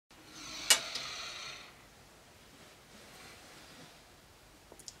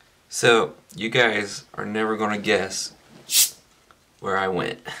So, you guys are never gonna guess where I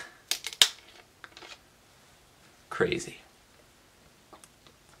went. Crazy.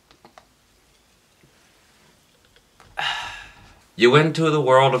 You went to the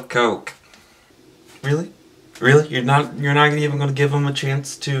world of Coke. Really? Really? You're not even gonna give him a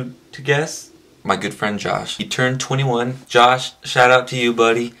chance to guess? My good friend Josh. He turned 21. Josh, shout out to you,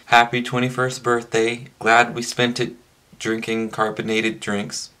 buddy. Happy 21st birthday. Glad we spent it drinking carbonated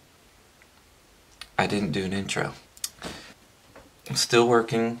drinks. I didn't do an intro. I'm still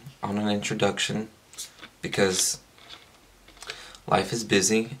working on an introduction because life is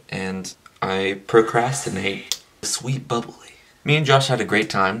busy and I procrastinate. Sweet bubbly. Me and Josh had a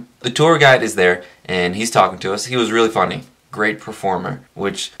great time. The tour guide is there and he's talking to us. He was really funny. Great performer,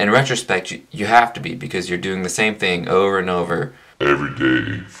 which in retrospect you have to be because you're doing the same thing over and over. Every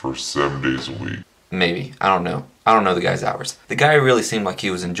day for 7 days a week. Maybe. I don't know. I don't know the guy's hours. The guy really seemed like he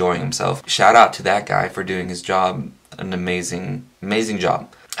was enjoying himself. Shout out to that guy for doing his job. An amazing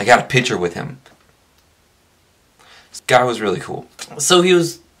job. I got a picture with him. This guy was really cool. So he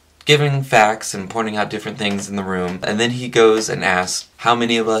was giving facts and pointing out different things in the room. And then he goes and asks how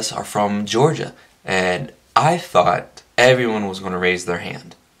many of us are from Georgia. And I thought everyone was going to raise their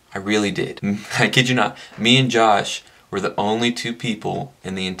hand. I really did. I kid you not. Me and Josh were the only two people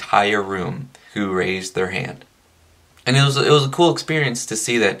in the entire room who raised their hand. And it was a cool experience to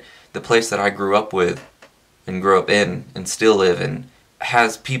see that the place that I grew up with and grew up in and still live in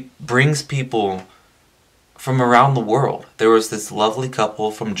brings people from around the world. There was this lovely couple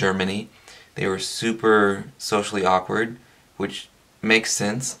from Germany. They were super socially awkward, which makes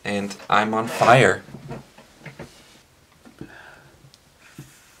sense, and I'm on fire.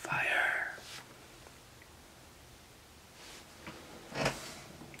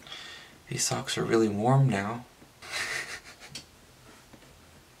 These socks are really warm now.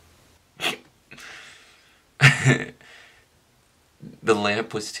 The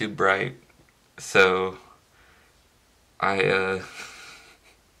lamp was too bright, so I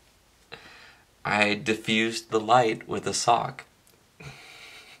diffused the light with a sock.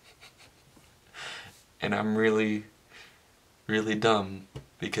 And I'm really dumb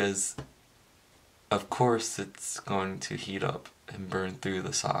because of course it's going to heat up and burn through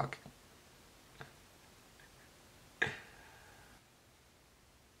the sock.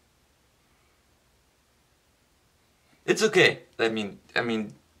 It's okay. I mean,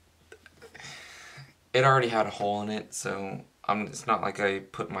 it already had a hole in it, so it's not like I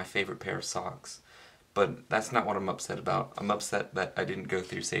put my favorite pair of socks. But that's not what I'm upset about. I'm upset that I didn't go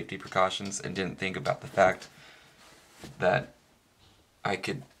through safety precautions and didn't think about the fact that I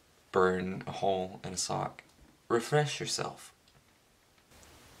could burn a hole in a sock. Refresh yourself.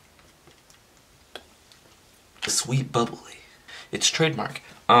 Sweet bubbly. It's trademark.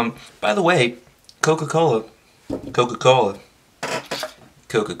 By the way, Coca-Cola.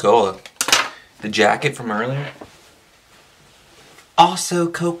 The jacket from earlier. Also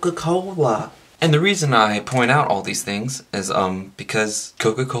Coca-Cola. And the reason I point out all these things is because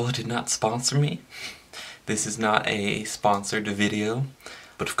Coca-Cola did not sponsor me. This is not a sponsored video.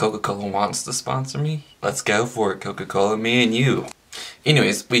 But if Coca-Cola wants to sponsor me, let's go for it, Coca-Cola, me and you.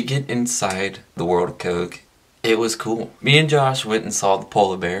 Anyways, we get inside the world of Coke. It was cool. Me and Josh went and saw the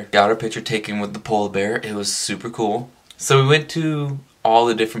polar bear. Got our picture taken with the polar bear. It was super cool. So we went to all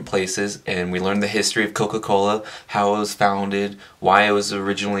the different places and we learned the history of Coca-Cola, how it was founded, why it was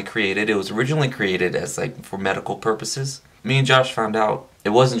originally created. It was originally created as like for medical purposes. Me and Josh found out it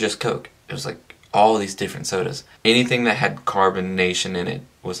wasn't just Coke. It was like all these different sodas. Anything that had carbonation in it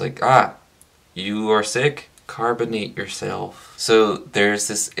was like, you are sick? Carbonate yourself. So there's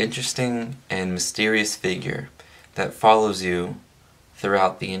this interesting and mysterious figure that follows you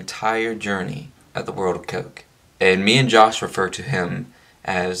throughout the entire journey at the World of Coke. And me and Josh refer to him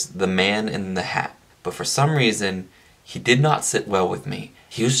as the man in the hat. But for some reason, he did not sit well with me.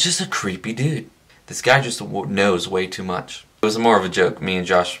 He was just a creepy dude. This guy just knows way too much. It was more of a joke. Me and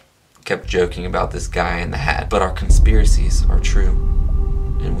Josh kept joking about this guy in the hat. But our conspiracies are true,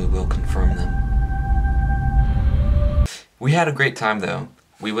 and we will confirm them. We had a great time though.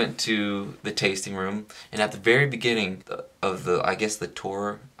 We went to the tasting room, and at the very beginning of the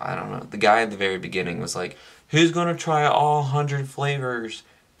tour, I don't know, the guy at the very beginning was like, who's gonna try all 100 flavors?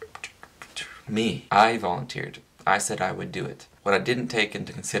 Me. I volunteered. I said I would do it. What I didn't take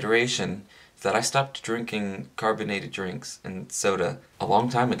into consideration is that I stopped drinking carbonated drinks and soda a long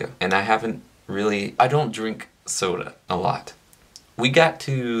time ago. And I don't drink soda a lot. We got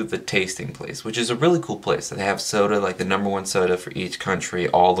to the tasting place, which is a really cool place. They have soda, like the #1 soda for each country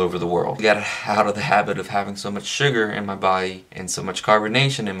all over the world. We got out of the habit of having so much sugar in my body and so much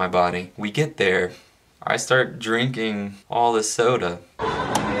carbonation in my body. We get there, I start drinking all this soda.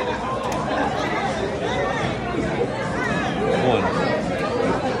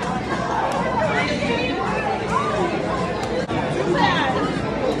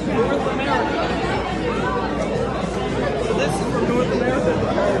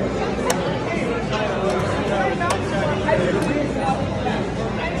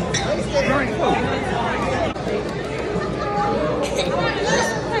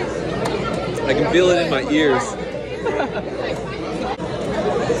 I can feel it in my ears.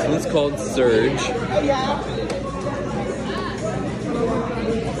 This one's called Surge.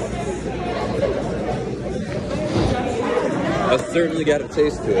 I've certainly got a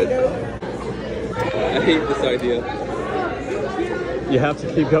taste to it. I hate this idea. You have to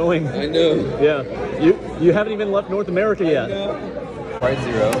keep going. I know. Yeah. You haven't even left North America yet. Sprite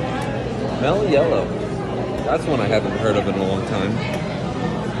Zero. Mellow Yellow. That's one I haven't heard of in a long time.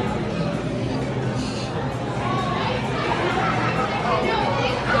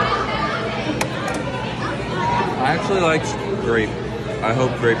 I actually like grape. I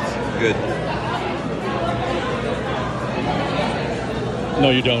hope grape's good. No,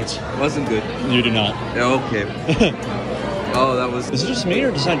 you don't. Wasn't good. You do not. Yeah, okay. Oh, that was... Is it just me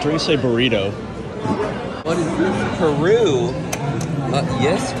or does that drink say burrito? What is this? Peru?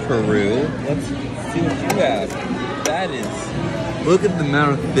 Yes, Peru. Let's see what you have. That is... Look at the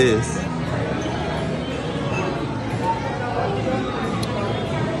amount of this.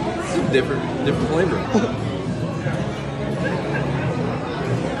 It's a different flavor.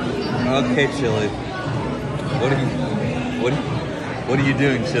 Okay, Chili. What are you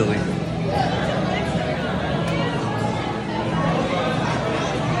doing, Chili?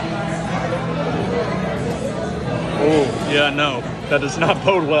 Oh, yeah, no. That does not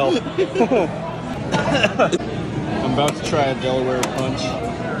bode well. I'm about to try a Delaware Punch.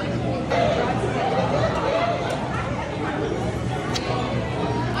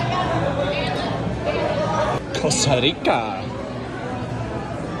 Costa Rica.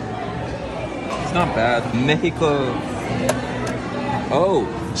 It's not bad. Mexico. Oh,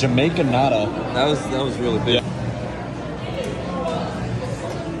 Jamaica Nada. that was really big. Yeah.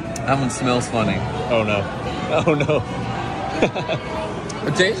 That one smells funny. Oh no. Oh no.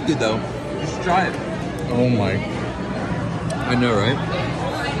 It tastes good though. You should try it. Oh my. I know, right?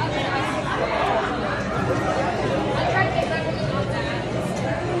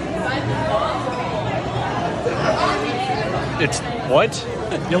 It's what?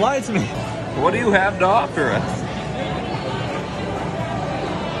 You lied to me. What do you have to offer us?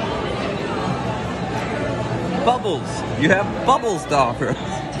 Bubbles. You have bubbles to offer us.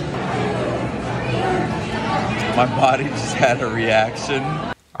 My body just had a reaction.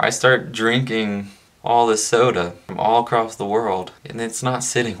 I start drinking all this soda from all across the world, and it's not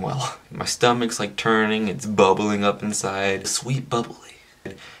sitting well. My stomach's like turning, it's bubbling up inside. Sweet bubbly.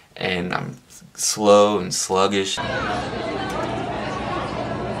 And I'm slow and sluggish.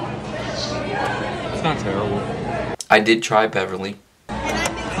 It's not terrible. I did try Beverly.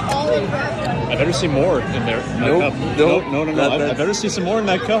 I better see more in there. In Nope, that cup. nope. No. I better see some more in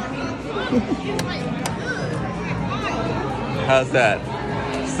that cup. How's that?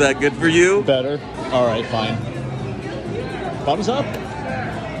 Is that good for you? Better. All right, fine. Bottoms up.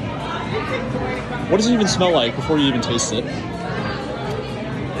 What does it even smell like before you even taste it?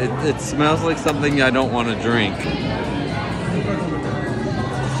 It smells like something I don't want to drink.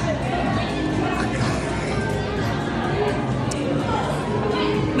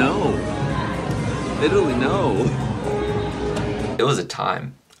 No. Literally no. It was a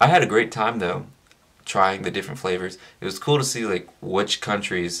time. I had a great time though, trying the different flavors. It was cool to see like which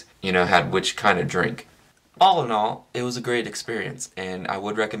countries, had which kind of drink. All in all, it was a great experience, and I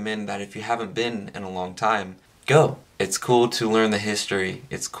would recommend that if you haven't been in a long time, go. It's cool to learn the history.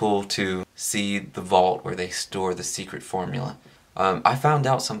 It's cool to see the vault where they store the secret formula. I found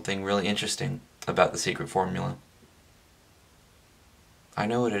out something really interesting about the secret formula. I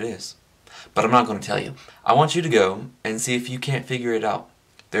know what it is, but I'm not going to tell you. I want you to go and see if you can't figure it out.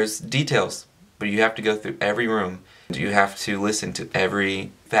 There's details, but you have to go through every room. You have to listen to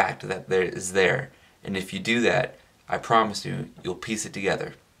every fact that there is there. And if you do that, I promise you, you'll piece it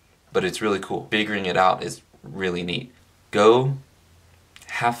together. But it's really cool. Figuring it out is really neat. Go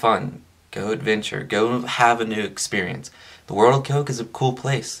have fun. Go adventure. Go have a new experience. The World of Coke is a cool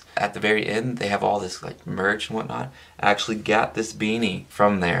place. At the very end, they have all this like merch and whatnot. I actually got this beanie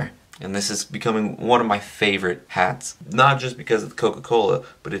from there. And this is becoming one of my favorite hats. Not just because of the Coca-Cola,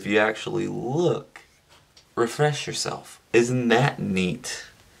 but if you actually look, refresh yourself. Isn't that neat?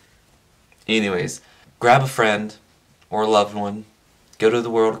 Anyways, grab a friend or a loved one, go to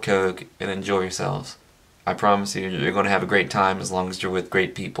the World of Coke, and enjoy yourselves. I promise you, you're going to have a great time as long as you're with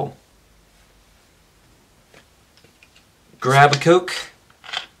great people. Grab a Coke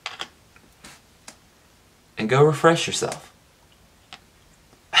and go refresh yourself.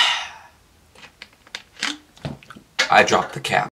 I dropped the cap.